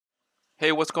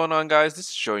Hey, what's going on, guys? This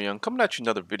is Joe Young coming at you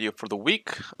another video for the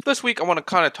week. This week, I want to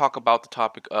kind of talk about the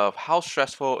topic of how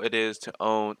stressful it is to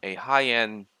own a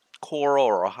high-end coral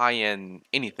or a high-end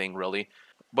anything really.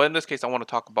 But in this case, I want to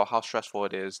talk about how stressful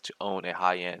it is to own a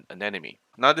high-end anemone.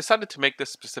 Now, I decided to make this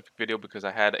specific video because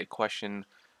I had a question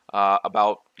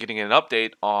about getting an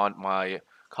update on my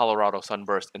Colorado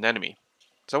sunburst anemone.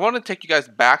 So I want to take you guys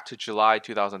back to July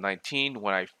 2019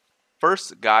 when I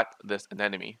first got this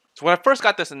anemone. So when I first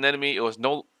got this anemone, it was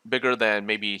no bigger than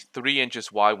maybe 3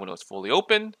 inches wide when it was fully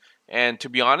open. And to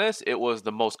be honest, it was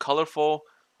the most colorful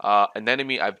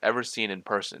anemone I've ever seen in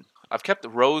person. I've kept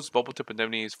rose bubble tip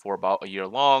anemones for about a year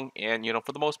long, and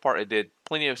for the most part, it did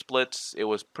plenty of splits. It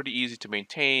was pretty easy to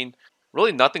maintain.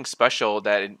 Really, nothing special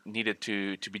that it needed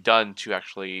to be done to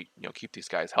actually keep these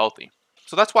guys healthy.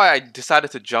 So that's why I decided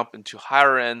to jump into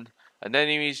higher end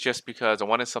anemones just because I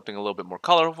wanted something a little bit more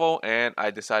colorful, and I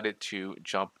decided to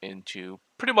jump into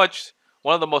pretty much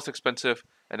one of the most expensive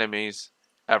anemones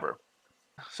ever.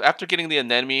 So after getting the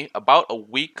anemone, about a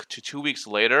week to 2 weeks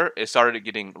later, it started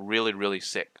getting really, really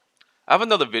sick. I have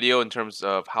another video in terms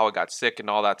of how it got sick and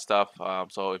all that stuff.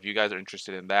 So if you guys are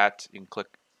interested in that, you can click,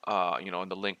 on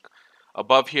the link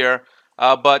above here.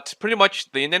 But pretty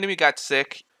much the anemone got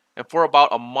sick, and for about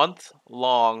a month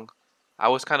long, I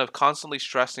was kind of constantly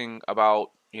stressing about,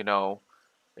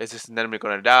 is this anemone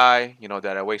going to die? Did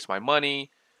I waste my money?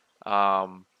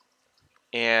 Um,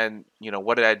 and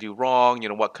what did I do wrong?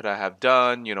 What could I have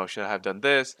done? Should I have done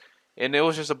this? And it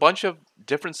was just a bunch of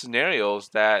different scenarios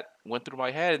that went through my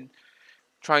head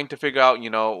trying to figure out,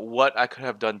 what I could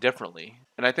have done differently.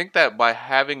 And I think that by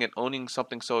having and owning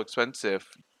something so expensive,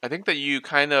 I think that you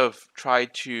kind of try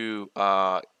to,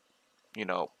 you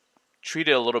know, treat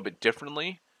it a little bit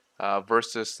differently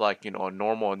versus like, a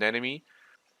normal anemone.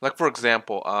 Like for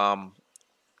example,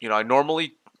 I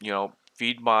normally,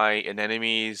 feed my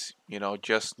anemones,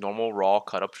 just normal raw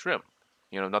cut up shrimp.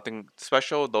 Nothing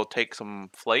special. They'll take some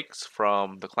flakes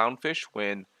from the clownfish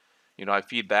when, I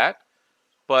feed that.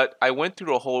 But I went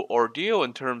through a whole ordeal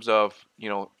in terms of,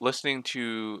 listening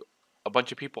to a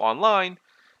bunch of people online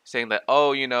saying that,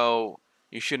 oh,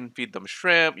 you shouldn't feed them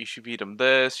shrimp, you should feed them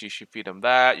this, you should feed them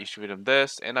that, you should feed them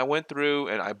this. And I went through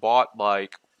and I bought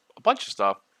like a bunch of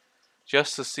stuff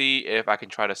just to see if I can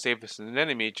try to save this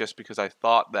anemone just because I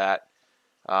thought that,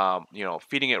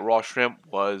 feeding it raw shrimp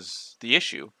was the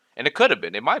issue. And it could have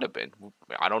been, it might have been,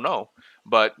 I don't know.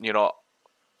 But,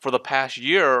 for the past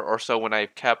year or so when I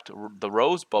kept the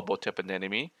rose bubble tip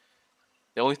anemone,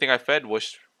 the only thing I fed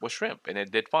was shrimp, and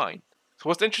it did fine. So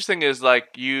what's interesting is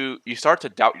like you start to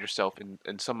doubt yourself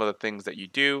in some of the things that you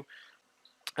do.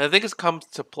 And I think it comes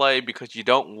to play because you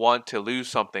don't want to lose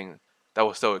something that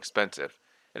was so expensive.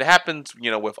 It happens,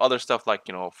 with other stuff like,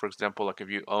 for example, like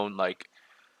if you own like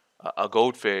a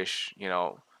goldfish,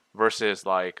 versus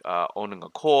like owning a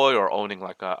koi or owning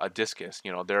like a discus.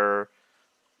 They're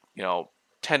you know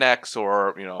 10x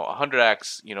or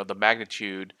 100x the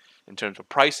magnitude in terms of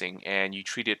pricing, and you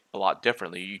treat it a lot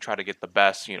differently. You try to get the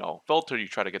best filter, you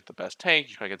try to get the best tank,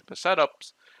 you try to get the best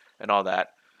setups and all that.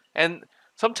 And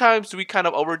sometimes we kind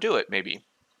of overdo it maybe.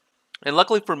 And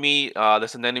luckily for me,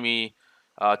 this anemone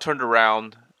turned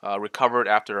around, recovered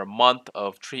after a month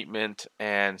of treatment,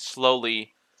 and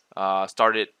slowly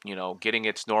started getting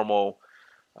its normal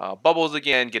bubbles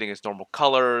again, getting its normal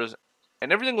colors,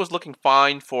 and everything was looking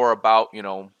fine for about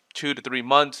 2 to 3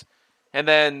 months, and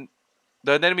then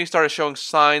the anemone started showing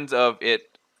signs of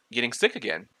it getting sick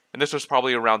again, and this was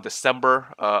probably around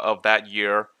December of that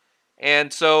year.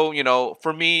 And so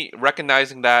for me,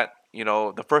 recognizing that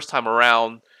the first time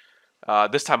around,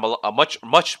 this time a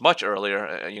much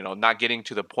earlier, not getting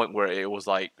to the point where it was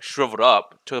like shriveled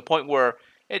up to the point where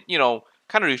it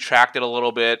kind of retracted a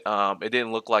little bit. It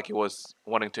didn't look like it was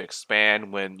wanting to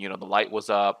expand when the light was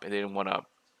up. It didn't want to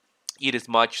eat as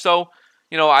much. So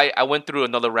I went through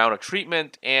another round of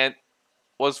treatment, and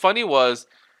what's funny was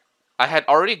I had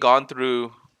already gone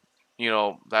through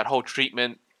that whole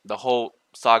treatment, the whole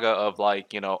saga of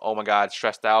like oh my god,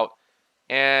 stressed out,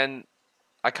 and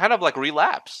I kind of like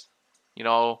relapse, you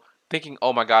know, thinking,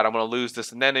 oh my god, I'm gonna lose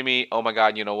this anemone. Oh my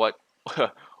god, you know what?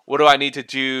 What do I need to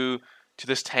do to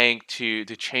this tank to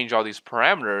change all these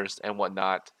parameters and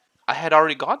whatnot? I had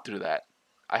already gone through that.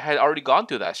 I had already gone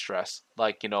through that stress,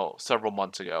 like several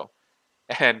months ago,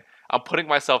 and I'm putting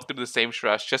myself through the same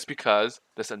stress just because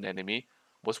this anemone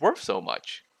was worth so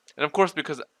much. And of course,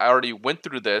 because I already went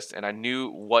through this and I knew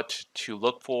what to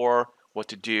look for, what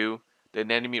to do, the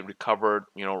anemone recovered,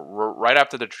 right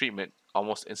after the treatment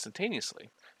almost instantaneously.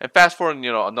 And fast forward,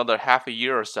 another half a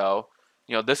year or so,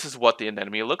 this is what the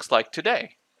anemone looks like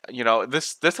today.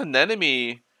 This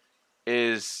anemone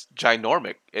is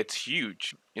ginormic. It's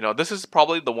huge. You know, this is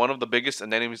probably the one of the biggest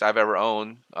anemones I've ever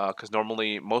owned. Because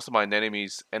normally most of my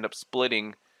anemones end up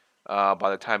splitting by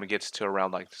the time it gets to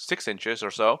around like 6 inches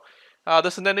or so.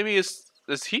 This anemone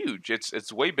is huge.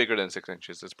 It's way bigger than 6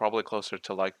 inches. It's probably closer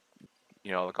to like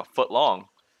like a foot long.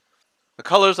 The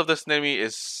colors of this anemone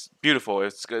is beautiful.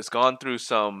 It's gone through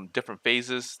some different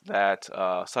phases that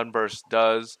sunburst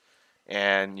does,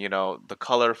 and the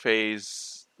color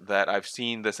phase that I've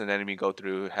seen this anemone go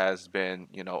through has been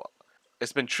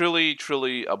it's been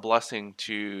truly a blessing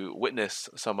to witness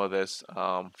some of this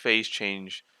phase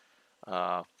change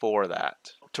for that.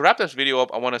 To wrap this video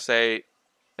up, I want to say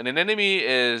an anemone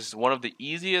is one of the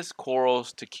easiest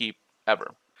corals to keep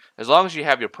ever, as long as you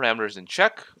have your parameters in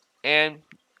check and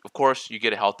of course you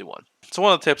get a healthy one. So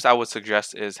one of the tips I would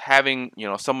suggest is having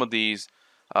some of these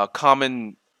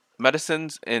common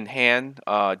medicines in hand,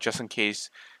 just in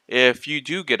case if you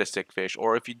do get a sick fish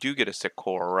or if you do get a sick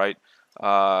coral, right?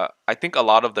 I think a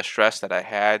lot of the stress that I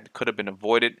had could have been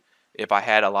avoided if I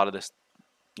had a lot of this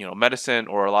medicine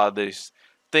or a lot of these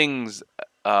things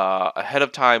ahead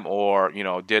of time, or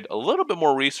did a little bit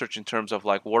more research in terms of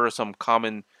like what are some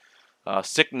common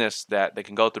sickness that they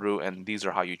can go through, and these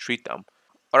are how you treat them.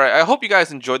 All right, I hope you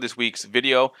guys enjoyed this week's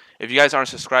video. If you guys aren't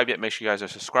subscribed yet, make sure you guys are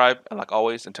subscribed, and like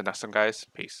always, until next time guys,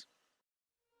 peace.